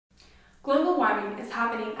Global warming is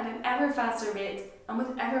happening at an ever faster rate and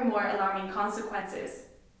with ever more alarming consequences.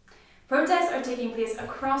 Protests are taking place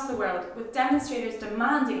across the world, with demonstrators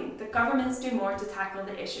demanding that governments do more to tackle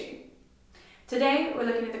the issue. Today, we're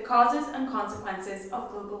looking at the causes and consequences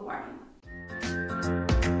of global warming.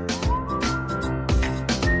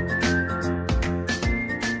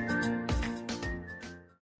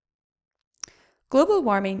 Global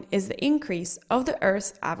warming is the increase of the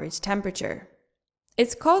Earth's average temperature.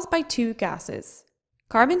 It's caused by two gases,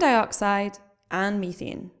 carbon dioxide and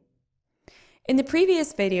methane. In the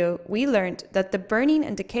previous video, we learned that the burning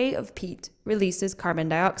and decay of peat releases carbon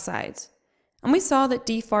dioxide, and we saw that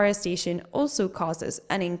deforestation also causes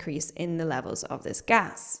an increase in the levels of this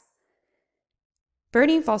gas.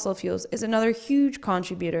 Burning fossil fuels is another huge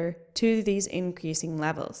contributor to these increasing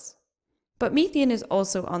levels. But methane is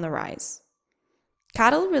also on the rise.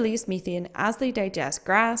 Cattle release methane as they digest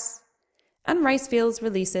grass, and rice fields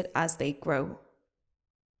release it as they grow.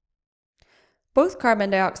 Both carbon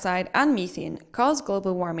dioxide and methane cause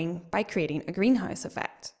global warming by creating a greenhouse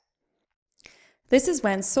effect. This is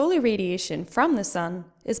when solar radiation from the sun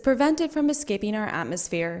is prevented from escaping our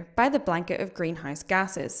atmosphere by the blanket of greenhouse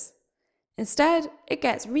gases. Instead, it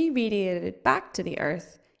gets re-radiated back to the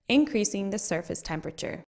Earth, increasing the surface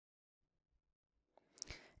temperature.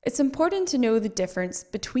 It's important to know the difference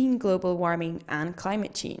between global warming and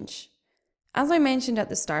climate change. As I mentioned at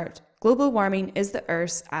the start, global warming is the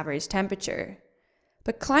Earth's average temperature,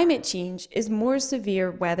 but climate change is more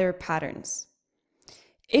severe weather patterns.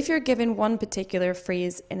 If you're given one particular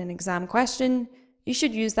phrase in an exam question, you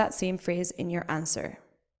should use that same phrase in your answer.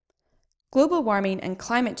 Global warming and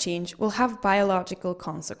climate change will have biological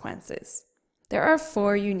consequences. There are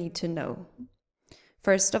 4 you need to know.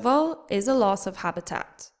 First of all is a loss of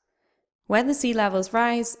habitat. When the sea levels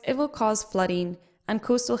rise, it will cause flooding and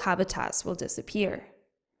coastal habitats will disappear.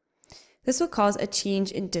 This will cause a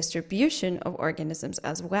change in distribution of organisms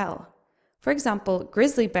as well. For example,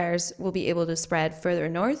 grizzly bears will be able to spread further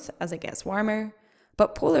north as it gets warmer,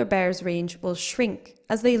 but polar bears' range will shrink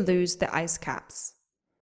as they lose the ice caps.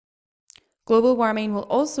 Global warming will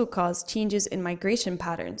also cause changes in migration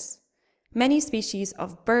patterns. Many species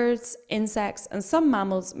of birds, insects, and some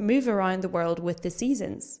mammals move around the world with the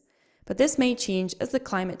seasons, but this may change as the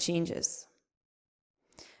climate changes.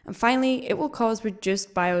 And finally, it will cause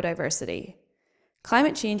reduced biodiversity.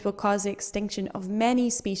 Climate change will cause the extinction of many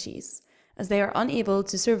species, as they are unable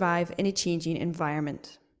to survive in a changing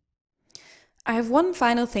environment. I have one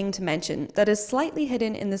final thing to mention that is slightly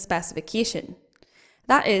hidden in the specification.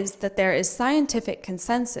 That is that there is scientific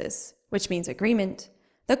consensus, which means agreement,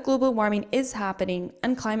 that global warming is happening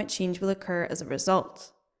and climate change will occur as a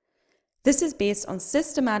result. This is based on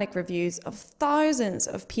systematic reviews of thousands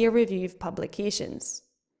of peer-reviewed publications.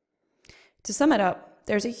 To sum it up,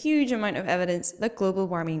 there's a huge amount of evidence that global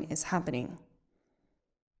warming is happening.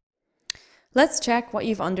 Let's check what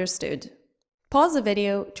you've understood. Pause the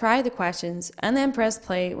video, try the questions, and then press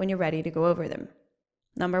play when you're ready to go over them.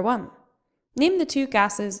 Number 1. Name the 2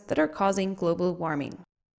 gases that are causing global warming.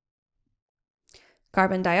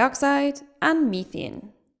 Carbon dioxide and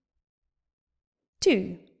methane.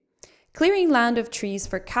 2. Clearing land of trees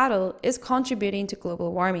for cattle is contributing to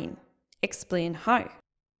global warming. Explain how.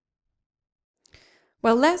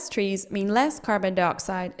 Well, less trees mean less carbon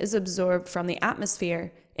dioxide is absorbed from the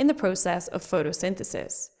atmosphere in the process of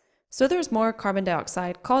photosynthesis, so there's more carbon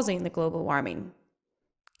dioxide causing the global warming.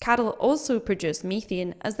 Cattle also produce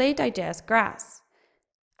methane as they digest grass,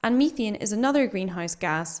 and methane is another greenhouse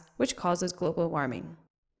gas which causes global warming.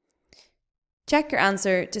 Check your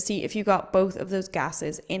answer to see if you got both of those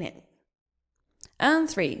gases in it. And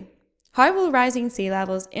 3. How will rising sea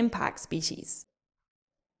levels impact species?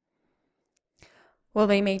 Well,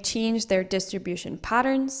 they may change their distribution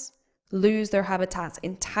patterns, lose their habitats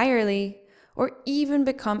entirely, or even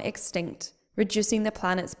become extinct, reducing the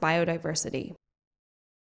planet's biodiversity.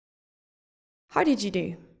 How did you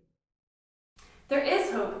do? There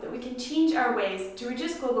is hope that we can change our ways to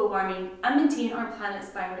reduce global warming and maintain our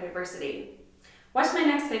planet's biodiversity. Watch my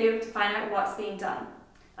next video to find out what's being done.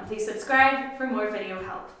 And please subscribe for more video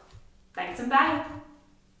help. Thanks and bye!